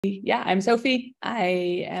Yeah, I'm Sophie.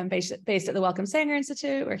 I am based at the Wellcome Sanger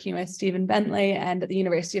Institute, working with Stephen Bentley, and at the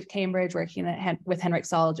University of Cambridge, working with Henrik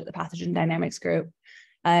Solge at the Pathogen Dynamics group.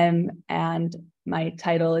 And my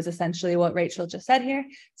title is essentially what Rachel just said here.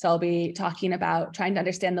 So I'll be talking about trying to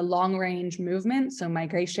understand the long-range movement, so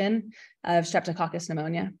migration of Streptococcus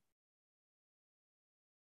pneumonia.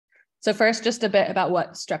 So first, just a bit about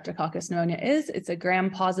what Streptococcus pneumonia is. It's a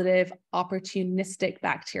gram-positive opportunistic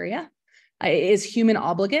bacteria. It is human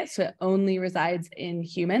obligate, so it only resides in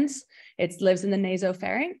humans. It lives in the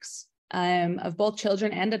nasopharynx of both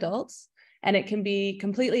children and adults, and it can be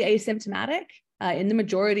completely asymptomatic in the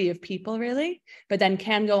majority of people, really, but then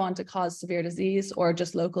can go on to cause severe disease or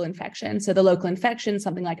just local infection. So the local infection,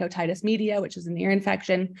 something like otitis media, which is an ear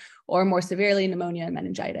infection, or more severely, pneumonia and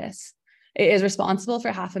meningitis. It is responsible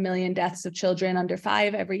for 500,000 deaths of children under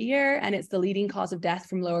 5 every year, and it's the leading cause of death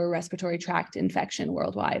from lower respiratory tract infection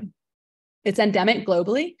worldwide. It's endemic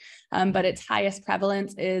globally, but its highest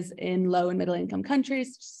prevalence is in low and middle income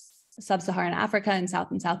countries, sub-Saharan Africa, and South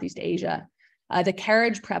and Southeast Asia. The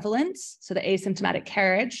carriage prevalence, so the asymptomatic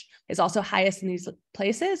carriage, is also highest in these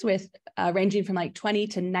places, with ranging from like 20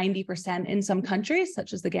 to 90% in some countries,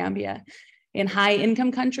 such as the Gambia. In high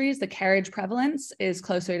income countries, the carriage prevalence is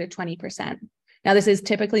closer to 20%. Now, this is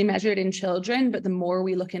typically measured in children, but the more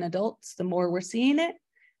we look in adults, the more we're seeing it.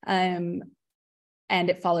 And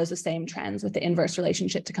it follows the same trends with the inverse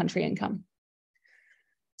relationship to country income.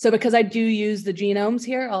 So because I do use the genomes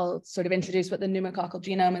here, I'll sort of introduce what the pneumococcal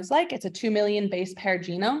genome is like. It's a 2 million base pair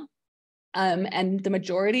genome. And the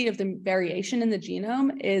majority of the variation in the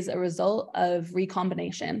genome is a result of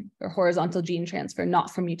recombination or horizontal gene transfer,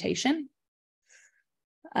 not from mutation.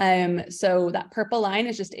 So that purple line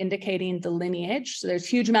is just indicating the lineage. So there's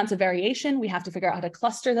huge amounts of variation. We have to figure out how to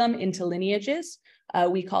cluster them into lineages.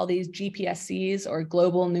 We call these GPSCs, or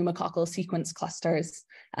global pneumococcal sequence clusters.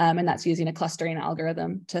 And that's using a clustering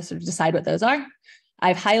algorithm to sort of decide what those are.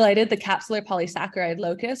 I've highlighted the capsular polysaccharide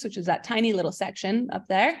locus, which is that tiny little section up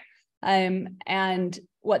there. And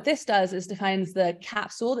what this does is defines the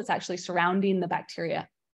capsule that's actually surrounding the bacteria.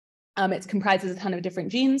 It comprises a ton of different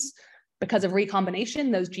genes. Because of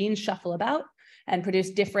recombination, those genes shuffle about and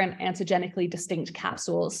produce different antigenically distinct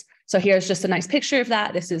capsules. So here's just a nice picture of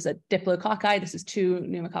that. This is a diplococci. This is 2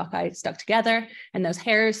 pneumococci stuck together. And those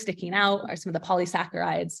hairs sticking out are some of the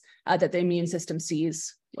polysaccharides that the immune system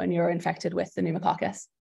sees when you're infected with the pneumococcus.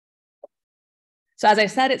 So as I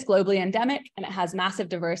said, it's globally endemic and it has massive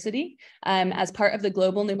diversity. As part of the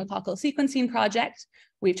global pneumococcal sequencing project,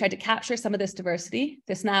 we've tried to capture some of this diversity.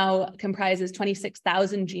 This now comprises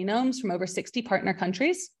 26,000 genomes from over 60 partner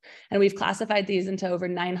countries, and we've classified these into over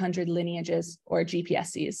 900 lineages, or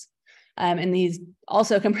GPSCs. And these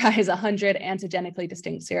also comprise 100 antigenically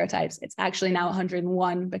distinct serotypes. It's actually now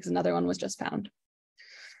 101 because another one was just found.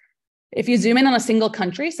 If you zoom in on a single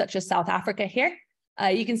country, such as South Africa here,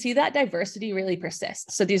 you can see that diversity really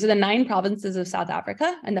persists. So these are the 9 provinces of South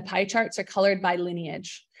Africa, and the pie charts are colored by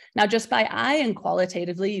lineage. Now, just by eye and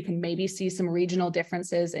qualitatively, you can maybe see some regional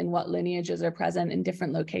differences in what lineages are present in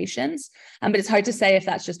different locations, but it's hard to say if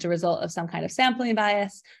that's just a result of some kind of sampling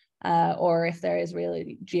bias or if there is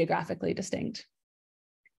really geographically distinct.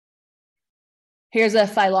 Here's a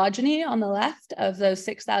phylogeny on the left of those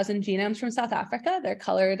 6,000 genomes from South Africa. They're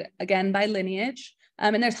colored again by lineage.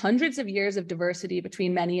 And there's hundreds of years of diversity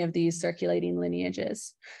between many of these circulating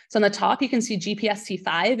lineages. So on the top, you can see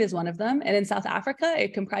GPSC5 is one of them. And in South Africa,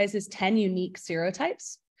 it comprises 10 unique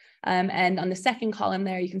serotypes. And on the second column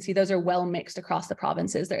there, you can see those are well mixed across the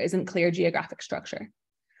provinces. There isn't clear geographic structure.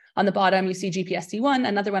 On the bottom, you see GPSC1,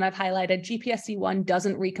 another one I've highlighted. GPSC1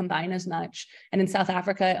 doesn't recombine as much. And in South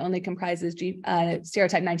Africa, it only comprises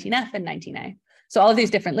serotype 19F and 19A. So all of these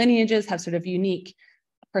different lineages have sort of unique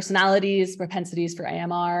personalities, propensities for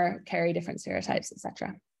AMR, carry different serotypes,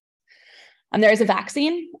 etc. And there is a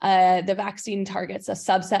vaccine. The vaccine targets a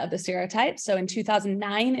subset of the serotypes. So in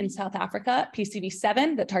 2009 in South Africa,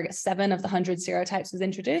 PCV7 that targets 7 of the 100 serotypes was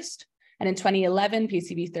introduced. And in 2011,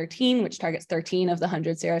 PCV13, which targets 13 of the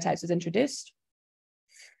 100 serotypes, was introduced.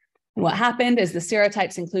 And what happened is the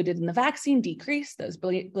serotypes included in the vaccine decreased, those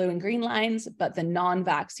blue and green lines, but the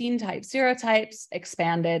non-vaccine type serotypes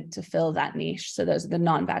expanded to fill that niche. So those are the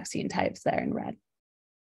non-vaccine types there in red.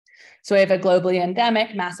 So we have a globally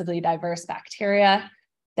endemic, massively diverse bacteria.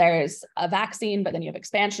 There's a vaccine, but then you have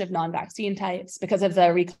expansion of non-vaccine types. Because of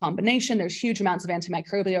the recombination, there's huge amounts of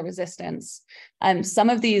antimicrobial resistance. Some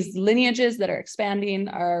of these lineages that are expanding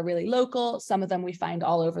are really local. Some of them we find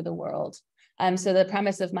all over the world. So the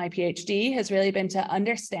premise of my PhD has really been to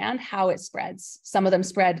understand how it spreads. Some of them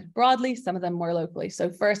spread broadly, some of them more locally.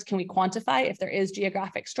 So first, can we quantify if there is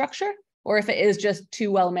geographic structure? Or if it is just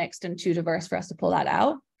too well mixed and too diverse for us to pull that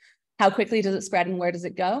out, how quickly does it spread and where does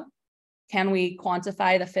it go? Can we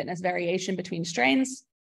quantify the fitness variation between strains?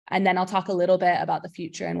 And then I'll talk a little bit about the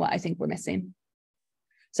future and what I think we're missing.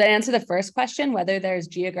 So to answer the first question, whether there's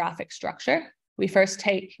geographic structure, we first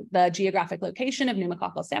take the geographic location of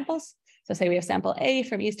pneumococcal samples. So say we have sample A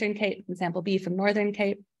from Eastern Cape and sample B from Northern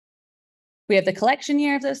Cape. We have the collection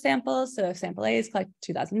year of those samples. So if sample A is collected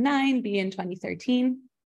in 2009, B in 2013.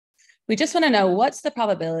 We just want to know what's the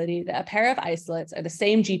probability that a pair of isolates are the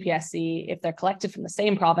same GPSC if they're collected from the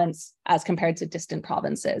same province as compared to distant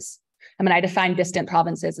provinces. I mean, I define distant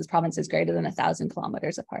provinces as provinces greater than 1,000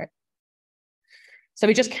 kilometers apart. So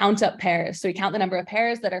we just count up pairs. So we count the number of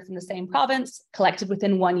pairs that are from the same province, collected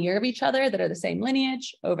within 1 year of each other, that are the same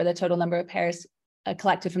lineage, over the total number of pairs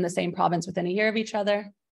collected from the same province within a year of each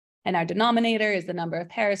other. And our denominator is the number of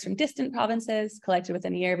pairs from distant provinces collected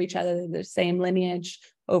within a year of each other, the same lineage,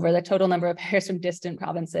 over the total number of pairs from distant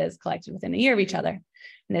provinces collected within a year of each other.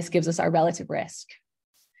 And this gives us our relative risk.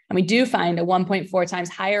 And we do find a 1.4 times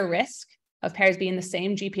higher risk of pairs being the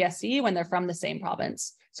same GPSC when they're from the same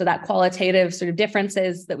province. So that qualitative sort of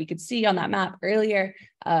differences that we could see on that map earlier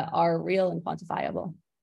are real and quantifiable.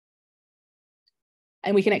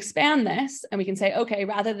 And we can expand this and we can say, okay,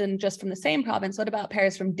 rather than just from the same province, what about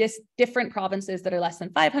pairs from different provinces that are less than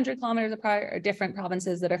 500 kilometers apart, or different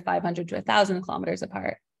provinces that are 500 to 1,000 kilometers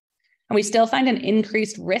apart? And we still find an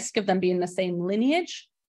increased risk of them being the same lineage,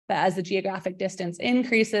 but as the geographic distance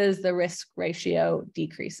increases, the risk ratio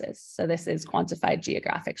decreases. So this is quantified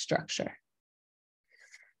geographic structure.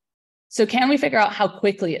 So can we figure out how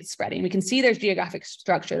quickly it's spreading? We can see there's geographic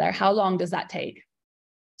structure there. How long does that take?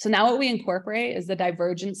 So now what we incorporate is the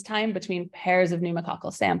divergence time between pairs of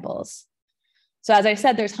pneumococcal samples. So as I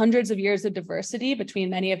said, there's hundreds of years of diversity between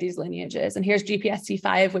many of these lineages. And here's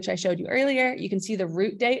GPSC5, which I showed you earlier. You can see the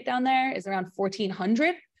root date down there is around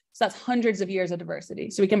 1400. So that's hundreds of years of diversity.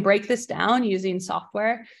 So we can break this down using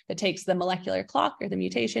software that takes the molecular clock or the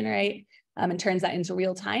mutation rate and turns that into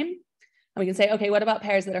real time. And we can say, okay, what about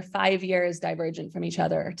pairs that are 5 years divergent from each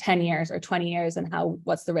other, or 10 years or 20 years, and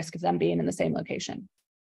what's the risk of them being in the same location?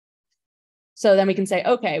 So then we can say,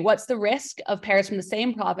 okay, what's the risk of pairs from the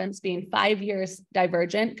same province being 5 years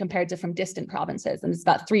divergent compared to from distant provinces? And it's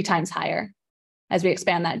about 3 times higher. As we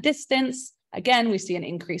expand that distance, again, we see an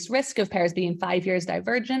increased risk of pairs being 5 years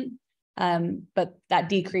divergent, but that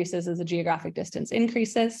decreases as the geographic distance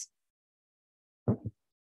increases.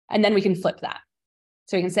 And then we can flip that.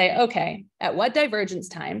 So we can say, okay, at what divergence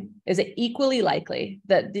time is it equally likely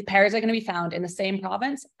that the pairs are going to be found in the same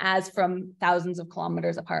province as from thousands of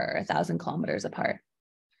kilometers apart or 1,000 kilometers apart?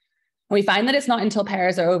 And we find that it's not until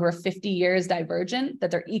pairs are over 50 years divergent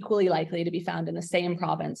that they're equally likely to be found in the same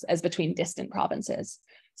province as between distant provinces.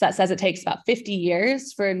 So that says it takes about 50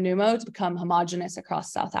 years for pneumo to become homogeneous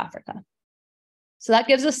across South Africa. So that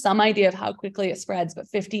gives us some idea of how quickly it spreads, but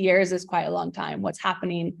 50 years is quite a long time. What's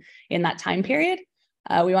happening in that time period?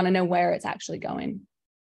 We want to know where it's actually going.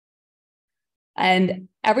 And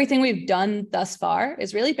everything we've done thus far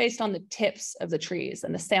is really based on the tips of the trees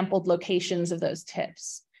and the sampled locations of those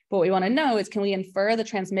tips. But what we want to know is, can we infer the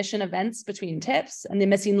transmission events between tips and the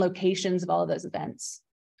missing locations of all of those events?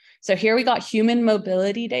 So here we got human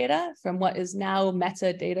mobility data from what is now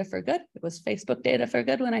Meta data for good. It was Facebook data for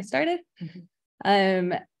good when I started,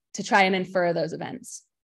 to try and infer those events.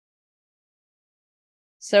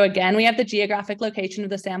 So again, we have the geographic location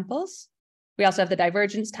of the samples. We also have the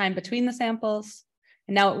divergence time between the samples.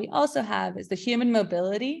 And now what we also have is the human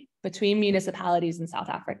mobility between municipalities in South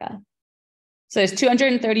Africa. So there's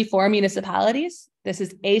 234 municipalities. This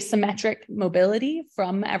is asymmetric mobility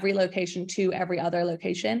from every location to every other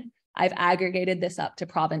location. I've aggregated this up to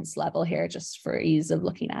province level here just for ease of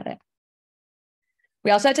looking at it.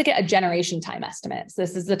 We also had to get a generation time estimate. So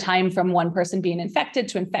this is the time from one person being infected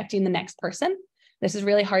to infecting the next person. This is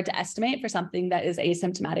really hard to estimate for something that is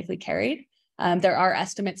asymptomatically carried. There are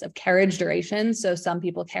estimates of carriage duration. So some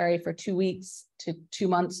people carry for 2 weeks to 2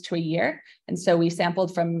 months to a year. And so we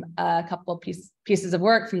sampled from a couple of pieces of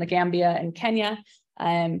work from the Gambia and Kenya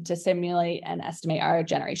to simulate and estimate our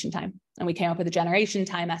generation time. And we came up with a generation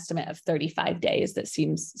time estimate of 35 days that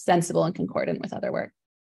seems sensible and concordant with other work.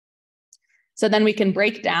 So then we can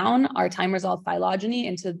break down our time-resolved phylogeny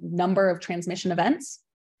into number of transmission events.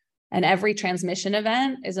 And every transmission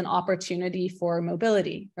event is an opportunity for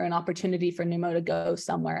mobility or an opportunity for pneumo to go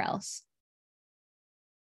somewhere else.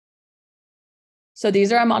 So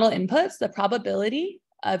these are our model inputs: the probability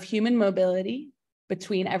of human mobility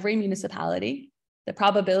between every municipality, the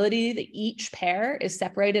probability that each pair is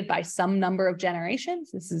separated by some number of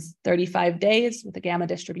generations. This is 35 days with a gamma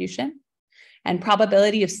distribution. and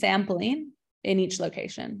probability of sampling in each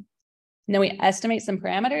location. And then we estimate some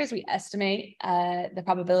parameters. We estimate the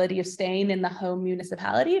probability of staying in the home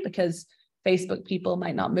municipality because Facebook people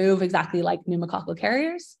might not move exactly like pneumococcal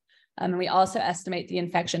carriers. And we also estimate the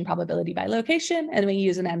infection probability by location, and we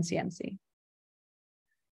use an MCMC.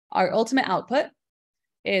 Our ultimate output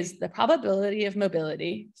is the probability of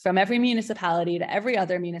mobility from every municipality to every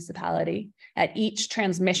other municipality at each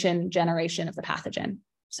transmission generation of the pathogen.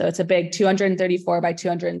 So it's a big 234 by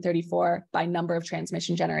 234 by number of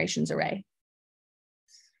transmission generations array.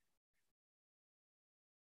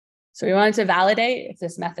 So we wanted to validate if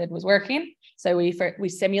this method was working. So we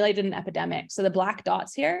simulated an epidemic. So the black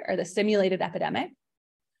dots here are the simulated epidemic.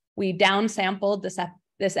 We downsampled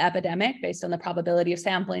this epidemic based on the probability of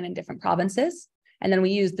sampling in different provinces. And then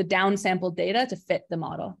we used the downsampled data to fit the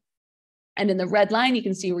model. And in the red line, you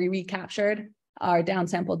can see we recaptured our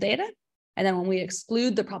downsampled data. And then when we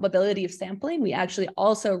exclude the probability of sampling, we actually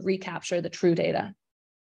also recapture the true data.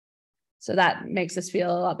 So that makes us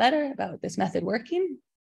feel a lot better about this method working.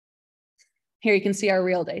 Here you can see our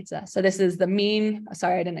real data. So this is the mean.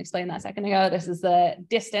 Sorry, I didn't explain that a second ago. This is the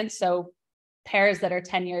distance. So pairs that are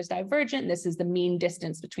 10 years divergent, this is the mean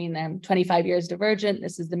distance between them. 25 years divergent,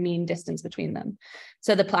 this is the mean distance between them.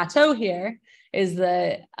 So the plateau here is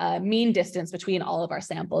the mean distance between all of our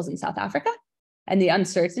samples in South Africa. And the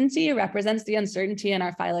uncertainty represents the uncertainty in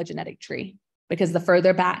our phylogenetic tree, because the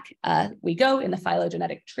further back we go in the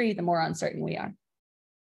phylogenetic tree, the more uncertain we are.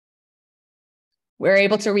 We're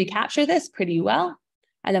able to recapture this pretty well.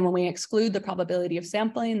 And then when we exclude the probability of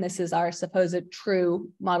sampling, this is our supposed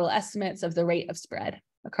true model estimates of the rate of spread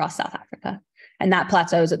across South Africa. And that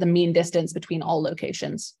plateaus at the mean distance between all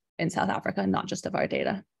locations in South Africa, not just of our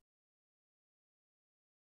data.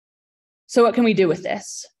 So what can we do with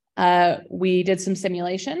this? We did some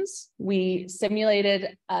simulations. We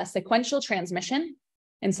simulated a sequential transmission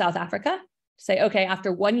in South Africa to say, okay,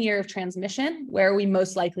 after 1 year of transmission, where are we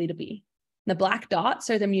most likely to be? The black dots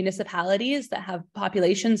are the municipalities that have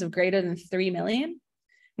populations of greater than 3 million.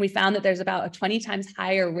 We found that there's about a 20 times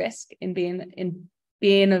higher risk in being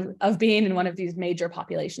in one of these major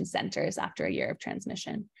population centers after a year of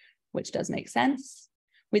transmission, which does make sense.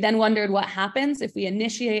 We then wondered what happens if we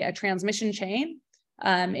initiate a transmission chain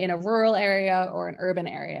in a rural area or an urban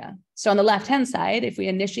area. So on the left-hand side, if we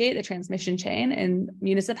initiate the transmission chain in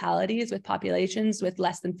municipalities with populations with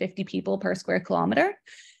less than 50 people per square kilometer,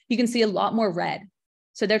 you can see a lot more red.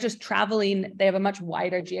 So they're just traveling, they have a much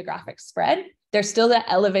wider geographic spread. There's still that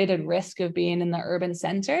elevated risk of being in the urban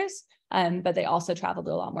centers, but they also travel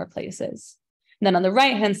to a lot more places. And then on the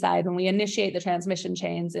right-hand side, when we initiate the transmission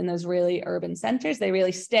chains in those really urban centers, they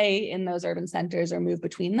really stay in those urban centers or move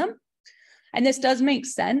between them. And this does make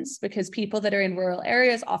sense because people that are in rural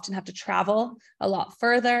areas often have to travel a lot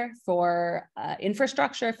further for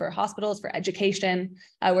infrastructure, for hospitals, for education,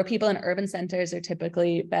 where people in urban centers are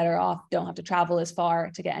typically better off, don't have to travel as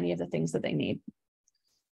far to get any of the things that they need.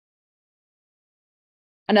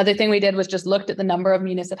 Another thing we did was just looked at the number of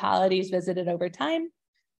municipalities visited over time.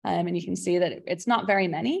 And you can see that it's not very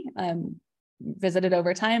many visited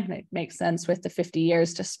over time. It makes sense with the 50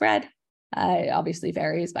 years to spread. It obviously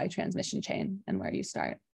varies by transmission chain and where you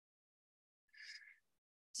start.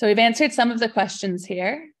 So we've answered some of the questions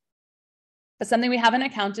here, but something we haven't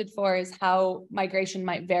accounted for is how migration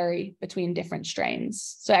might vary between different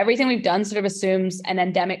strains. So everything we've done sort of assumes an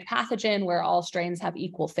endemic pathogen where all strains have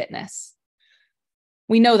equal fitness.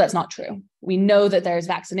 We know that's not true. We know that there's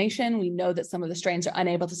vaccination. We know that some of the strains are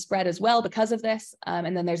unable to spread as well because of this.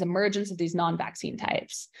 And then there's emergence of these non-vaccine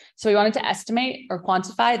types. So we wanted to estimate or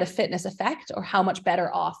quantify the fitness effect or how much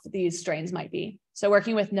better off these strains might be. So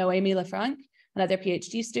working with Noémie Lefranc, another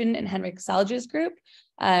PhD student in Henrik Salge's group,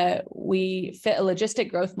 we fit a logistic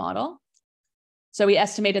growth model. So we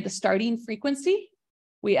estimated the starting frequency.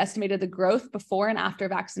 We estimated the growth before and after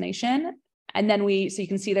vaccination. And then so you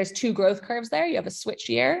can see there's two growth curves there. You have a switch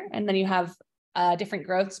year, and then you have different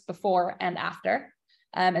growths before and after.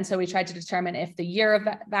 And so we tried to determine if the year of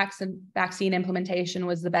vaccine implementation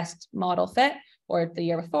was the best model fit, or the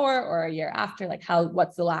year before, or a year after, like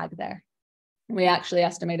what's the lag there? We actually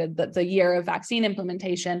estimated that the year of vaccine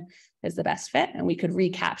implementation is the best fit, and we could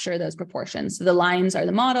recapture those proportions. So the lines are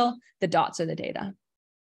the model, the dots are the data.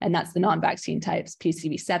 And that's the non-vaccine types,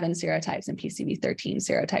 PCV7 serotypes and PCV13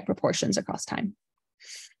 serotype proportions across time.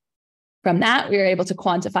 From that, we were able to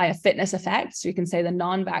quantify a fitness effect. So you can say the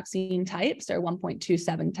non-vaccine types are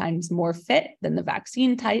 1.27 times more fit than the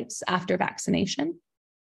vaccine types after vaccination.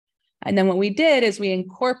 And then what we did is we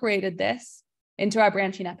incorporated this into our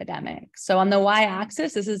branching epidemic. So on the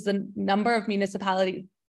y-axis, this is the number of municipalities.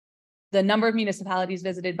 the number of municipalities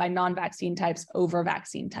visited by non-vaccine types over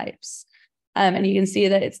vaccine types. And you can see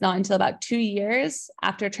that it's not until about 2 years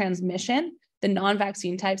after transmission, the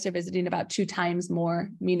non-vaccine types are visiting about 2 times more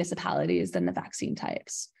municipalities than the vaccine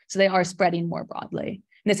types. So they are spreading more broadly.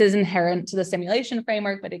 And this is inherent to the simulation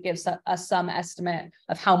framework, but it gives us some estimate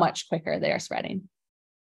of how much quicker they are spreading.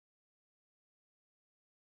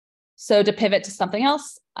 So to pivot to something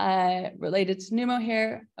else related to pneumo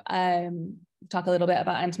here, talk a little bit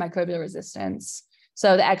about antimicrobial resistance.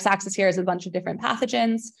 So the x-axis here is a bunch of different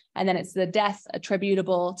pathogens, and then it's the death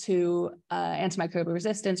attributable to antimicrobial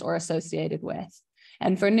resistance or associated with.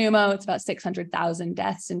 And for pneumo, it's about 600,000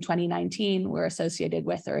 deaths in 2019 were associated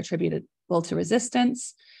with or attributable to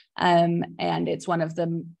resistance. And it's one of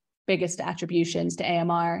the biggest attributions to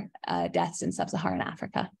AMR deaths in sub-Saharan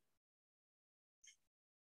Africa.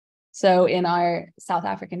 So in our South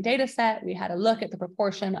African data set, we had a look at the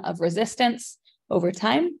proportion of resistance over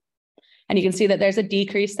time. And you can see that there's a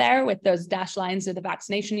decrease there with those dashed lines of the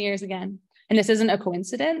vaccination years again. And this isn't a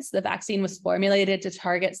coincidence. The vaccine was formulated to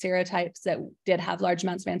target serotypes that did have large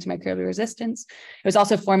amounts of antimicrobial resistance. It was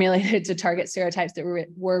also formulated to target serotypes that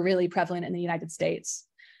were really prevalent in the United States,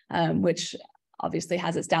 which obviously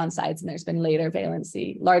has its downsides. And there's been larger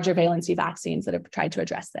valency vaccines that have tried to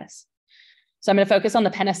address this. So I'm going to focus on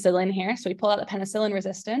the penicillin here. So we pull out the penicillin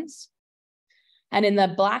resistance. And in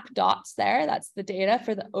the black dots there, that's the data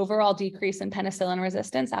for the overall decrease in penicillin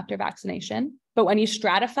resistance after vaccination. But when you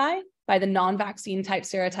stratify by the non-vaccine type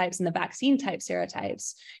serotypes and the vaccine type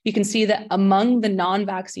serotypes, you can see that among the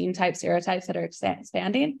non-vaccine type serotypes that are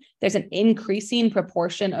expanding, there's an increasing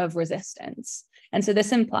proportion of resistance. And so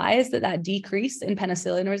this implies that that decrease in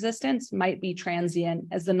penicillin resistance might be transient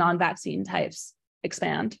as the non-vaccine types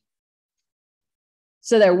expand.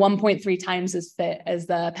 So they're 1.3 times as fit as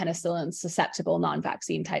the penicillin susceptible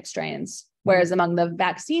non-vaccine type strains, whereas among the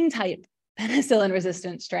vaccine type penicillin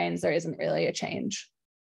resistant strains, there isn't really a change.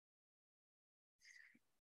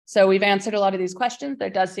 So we've answered a lot of these questions. There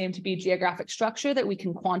does seem to be geographic structure that we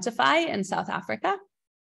can quantify in South Africa.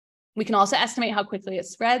 We can also estimate how quickly it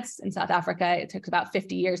spreads. In South Africa, it took about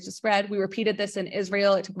 50 years to spread. We repeated this in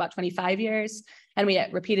Israel. It took about 25 years. And we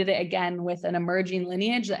repeated it again with an emerging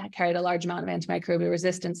lineage that carried a large amount of antimicrobial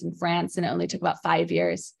resistance in France, and it only took about 5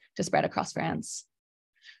 years to spread across France.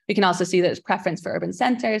 We can also see that there's preference for urban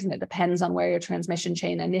centers, and it depends on where your transmission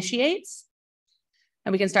chain initiates.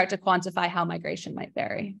 And we can start to quantify how migration might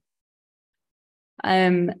vary.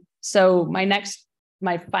 So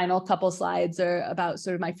my final couple slides are about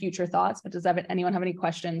sort of my future thoughts, but does anyone have any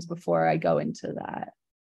questions before I go into that?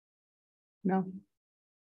 No?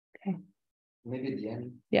 Okay. Maybe at the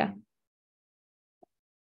end. Yeah.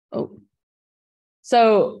 Oh.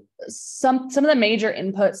 So some of the major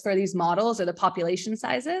inputs for these models are the population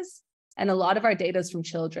sizes, and a lot of our data is from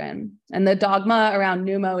children. And the dogma around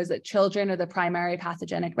pneumo is that children are the primary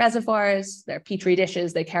pathogenic reservoirs. They're petri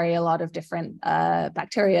dishes. They carry a lot of different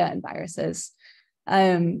bacteria and viruses.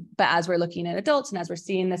 But as we're looking at adults and as we're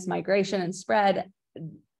seeing this migration and spread,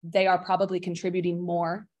 they are probably contributing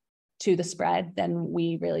more to the spread than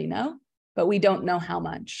we really know, but we don't know how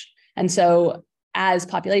much. And so as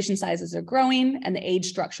population sizes are growing and the age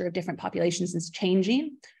structure of different populations is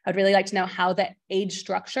changing, I'd really like to know how the age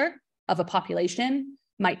structure of a population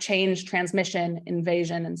might change transmission,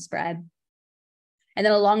 invasion, and spread. And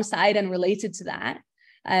then alongside and related to that,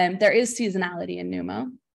 there is seasonality in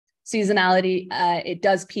pneumo. Seasonality, it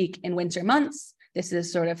does peak in winter months. This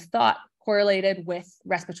is sort of thought correlated with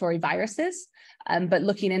respiratory viruses, but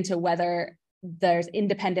looking into whether there's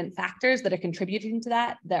independent factors that are contributing to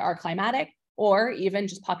that are climatic, or even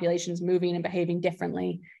just populations moving and behaving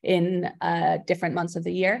differently in different months of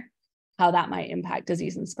the year, how that might impact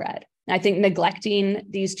disease and spread. And I think neglecting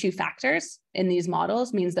these two factors in these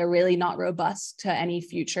models means they're really not robust to any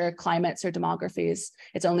future climates or demographies.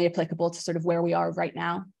 It's only applicable to sort of where we are right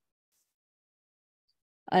now.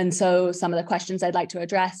 And so some of the questions I'd like to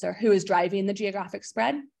address are who is driving the geographic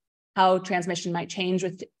spread, how transmission might change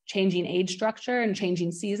with changing age structure and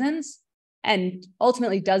changing seasons, and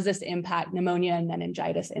ultimately, does this impact pneumonia and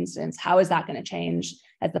meningitis incidence? How is that going to change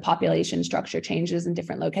as the population structure changes in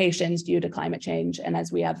different locations due to climate change and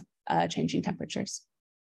as we have changing temperatures?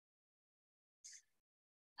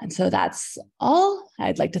 And so that's all.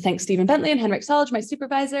 I'd like to thank Stephen Bentley and Henrik Solge, my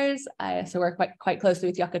supervisors. I also work quite closely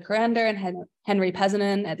with Jukka Karander and Henry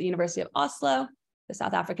Pesonen at the University of Oslo. The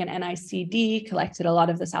South African NICD collected a lot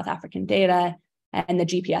of the South African data, and the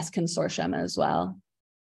GPS consortium as well.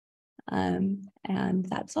 And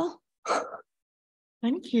that's all.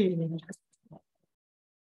 Thank you.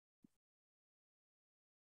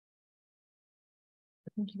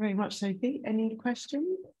 Thank you very much, Sophie. Any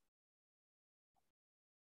questions?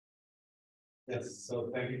 Yes, so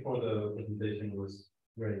thank you for the presentation. It was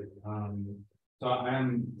great. So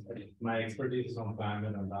my expertise is on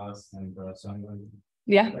climate and dust and so I'm going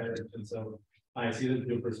and so I see that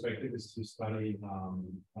your perspective is to study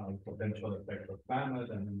potential effect of climate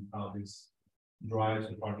and how this drives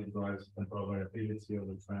or partly drives temporal variability of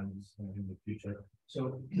the trends in the future.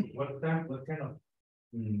 So what kind of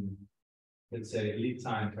let's say lead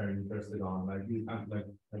time are you interested on? Like you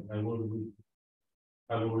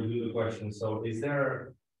I will redo the question. So is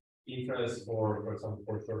there interest for example,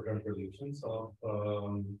 for short-term predictions of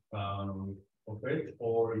it,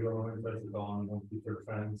 or you're more interested on future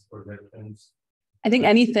trends, projections? I think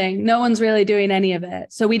anything. No one's really doing any of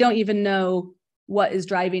it. So we don't even know what is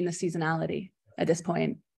driving the seasonality at this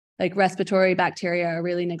point. Like respiratory bacteria are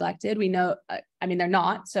really neglected. We know, I mean, they're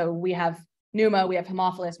not. So we have pneumo, we have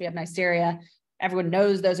Haemophilus, we have Neisseria. Everyone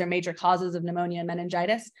knows those are major causes of pneumonia and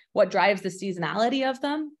meningitis. What drives the seasonality of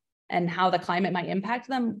them and how the climate might impact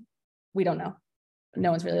them, we don't know.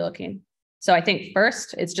 No one's really looking. So I think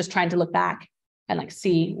first, it's just trying to look back and like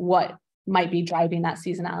see what might be driving that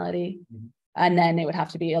seasonality. Mm-hmm. And then it would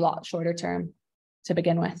have to be a lot shorter term to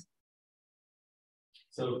begin with.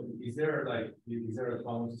 So is there a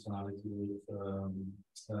common seasonality with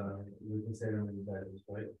meningitis,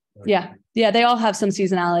 right? Yeah, they all have some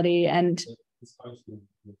seasonality and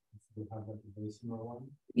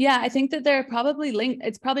yeah, I think that they're probably linked.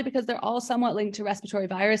 It's probably because they're all somewhat linked to respiratory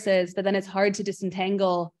viruses, but then it's hard to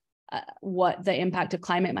disentangle what the impact of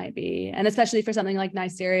climate might be. And especially for something like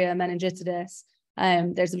Neisseria meningitis,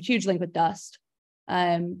 there's a huge link with dust.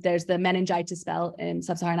 There's the meningitis belt in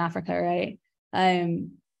sub-Saharan Africa, right?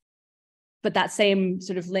 But that same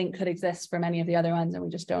sort of link could exist for many of the other ones, and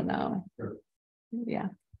we just don't know. Sure. Yeah.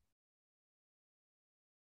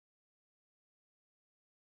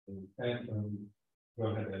 Go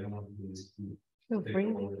ahead. I don't want to feel free.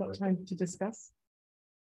 We've got time to discuss.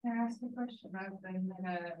 Can I ask a question about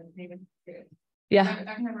data? Yeah.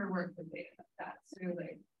 I've never worked with data like that. So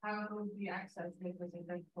like how do we access data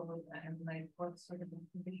and like what sort of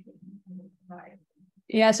information can we provide?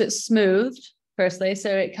 Yeah, so it's smoothed firstly. So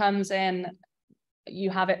it comes in, you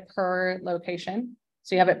have it per location.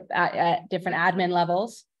 So you have it at different admin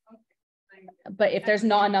levels. But if there's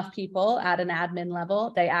not enough people at an admin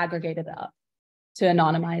level, they aggregate it up to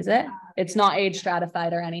anonymize it. It's not age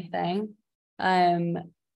stratified or anything.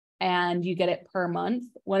 And you get it per month.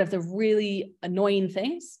 One of the really annoying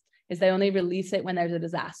things is they only release it when there's a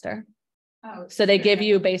disaster. Oh, so they give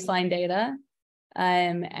you baseline data.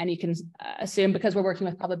 And you can assume, because we're working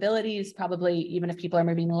with probabilities, probably even if people are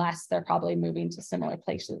moving less, they're probably moving to similar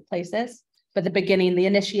places. But the beginning, the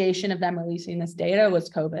initiation of them releasing this data was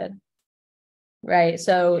COVID. Right.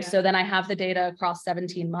 So then I have the data across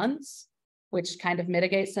 17 months, which kind of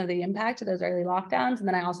mitigates some of the impact of those early lockdowns. And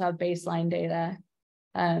then I also have baseline data.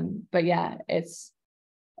 But yeah, it's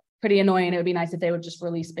pretty annoying. It would be nice if they would just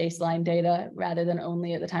release baseline data rather than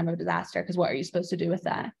only at the time of disaster. Because what are you supposed to do with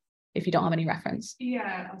that if you don't have any reference?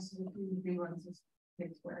 Yeah. Also,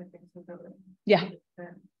 where I think so. Yeah.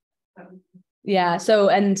 Yeah. So,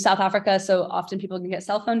 and South Africa, so often people can get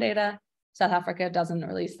cell phone data. South Africa doesn't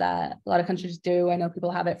release that. A lot of countries do. I know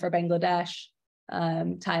people have it for Bangladesh,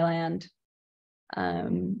 Thailand.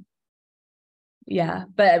 Yeah,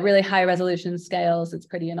 but at really high resolution scales, it's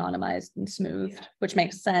pretty anonymized and smoothed, which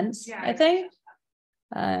makes sense, I think.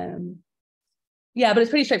 Yeah, but it's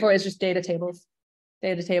pretty straightforward. It's just data tables,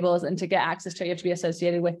 and to get access to it, you have to be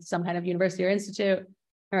associated with some kind of university or institute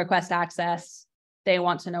and request access. They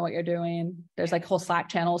want to know what you're doing. There's like whole Slack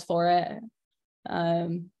channels for it.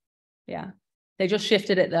 Yeah, they just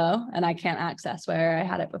shifted it though, and I can't access where I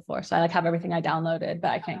had it before. So I like have everything I downloaded, but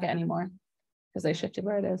I can't get any more because they shifted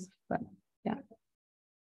where it is. But yeah.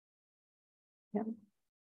 Yeah.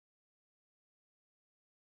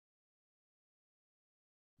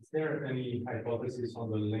 Is there any hypothesis on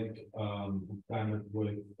the link climate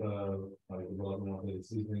with like development of the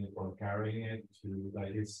seasoning or carrying it to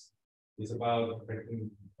like it's about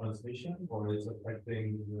affecting transmission, or it's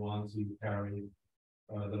affecting once you carry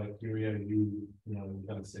the bacteria you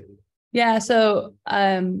become sick? Yeah, so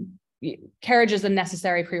carriage is a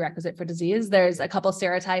necessary prerequisite for disease. There's a couple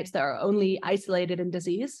serotypes that are only isolated in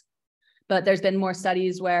disease, but there's been more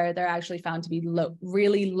studies where they're actually found to be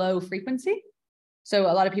really low frequency.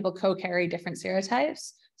 So a lot of people co-carry different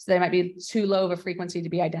serotypes, so they might be too low of a frequency to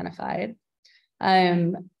be identified.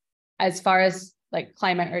 As far as like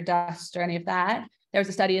climate or dust or any of that, there was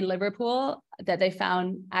a study in Liverpool that they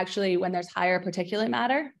found actually when there's higher particulate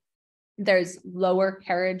matter, there's lower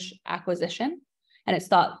carriage acquisition. And it's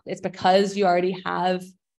thought it's because you've already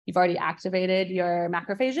activated your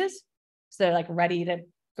macrophages. So they're like ready to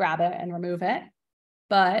grab it and remove it,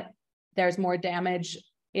 but there's more damage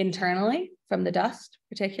internally from the dust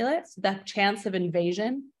particulates. The chance of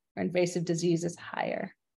invasion or invasive disease is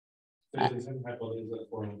higher. Yeah,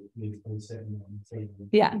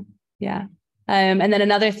 yeah. And then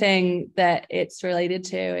another thing that it's related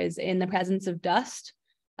to is in the presence of dust,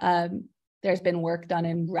 there's been work done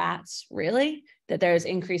in rats, really, that there's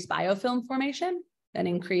increased biofilm formation and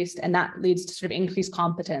that leads to sort of increased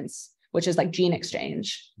competence, which is like gene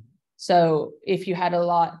exchange. So if you had a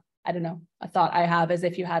lot, I don't know, a thought I have is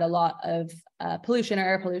if you had a lot of pollution or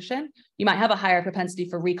air pollution, you might have a higher propensity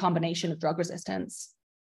for recombination of drug resistance,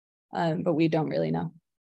 but we don't really know.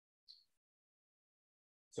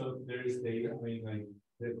 So there's data, I mean, like,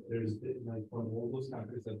 there's like from all those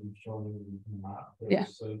countries that we've shown in the map,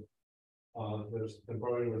 there's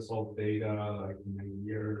temporarily resolved data, like in a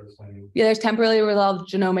year or something. Yeah, there's temporarily resolved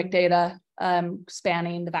genomic data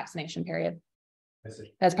spanning the vaccination period.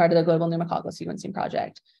 As part of the global pneumococcal sequencing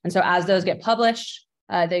project. And so as those get published,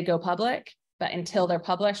 they go public, but until they're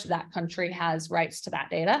published, that country has rights to that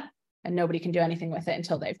data and nobody can do anything with it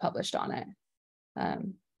until they've published on it.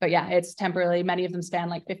 But yeah, it's temporarily, many of them span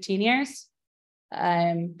like 15 years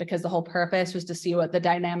because the whole purpose was to see what the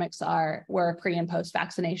dynamics were pre and post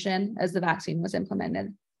vaccination as the vaccine was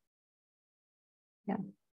implemented. Yeah.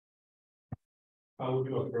 How would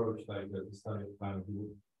you approach like the study plan?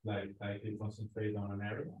 Like you concentrate on an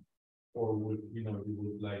area, or would you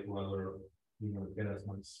would like rather get as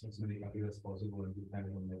many countries as possible and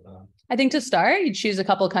depending on the I think to start, you'd choose a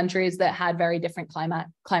couple of countries that had very different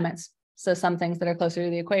climates. So some things that are closer to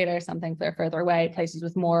the equator, some things that are further away, places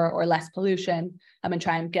with more or less pollution, and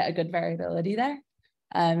try and get a good variability there,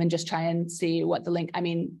 and just try and see what the link. I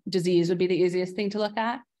mean, disease would be the easiest thing to look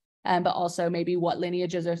at, but also maybe what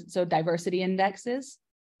lineages are, so diversity indexes.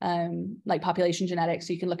 Like population genetics,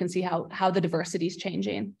 so you can look and see how the diversity is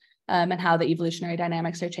changing and how the evolutionary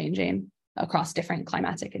dynamics are changing across different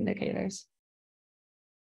climatic indicators.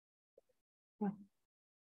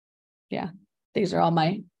 Yeah, these are all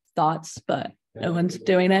my thoughts, but no one's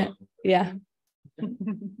doing it. Yeah.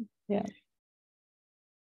 Yeah.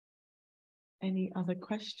 Any other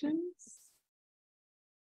questions?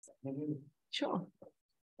 Sure.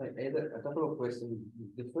 I had a couple of questions.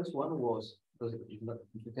 The first one was, because if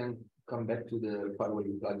you can come back to the part where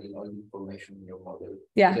you plug in all the information in your model.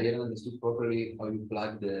 Yeah. So I haven't understood properly how you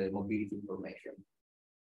plug the mobility information.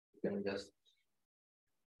 You can just.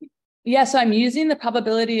 Yeah, so I'm using the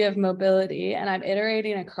probability of mobility and I'm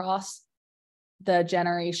iterating across the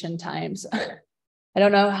generation times. I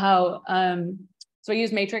don't know how, so I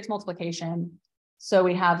use matrix multiplication. So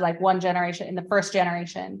we have like one generation, in the first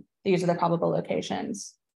generation, these are the probable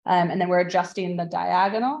locations. And then we're adjusting the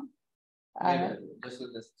diagonal.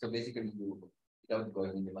 So basically you, without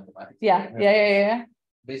going into mathematics. Yeah.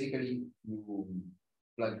 Basically you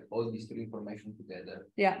plug all these three information together.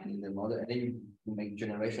 Yeah. In the model, and then you make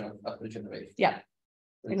generation after generation. Yeah,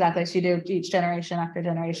 exactly. So you do each generation after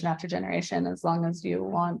generation after generation, as long as you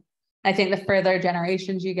want. I think the further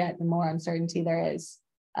generations you get, the more uncertainty there is.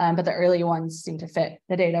 But the early ones seem to fit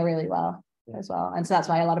the data really well as well. And so that's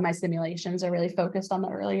why a lot of my simulations are really focused on the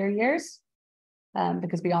earlier years.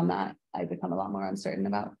 Because beyond that, I become a lot more uncertain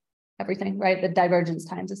about everything, right? The divergence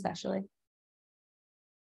times, especially.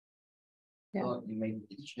 Yeah. So you make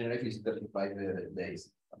each generation is 35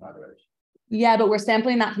 days on average. Yeah, but we're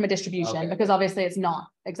sampling that from a distribution because obviously it's not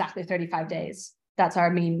exactly 35 days. That's our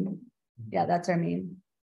mean. Yeah, that's our mean.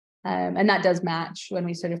 And that does match when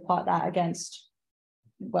we sort of plot that against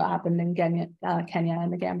what happened in Kenya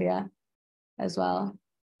and the Gambia as well.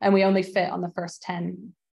 And we only fit on the first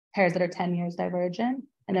 10 pairs that are 10 years divergent.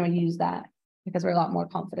 And then we use that because we're a lot more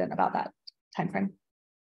confident about that time frame.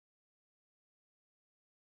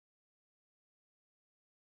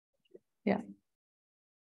 Yeah.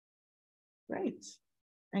 Great.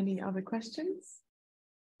 Any other questions?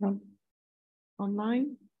 No.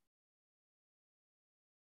 Online?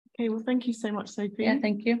 Okay, well, thank you so much, Sophie. Yeah,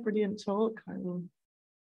 thank you. Brilliant talk.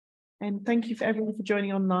 And thank you for everyone for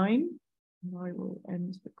joining online. And I will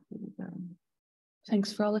end the call down.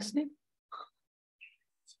 Thanks for all listening.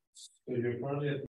 So you're currently at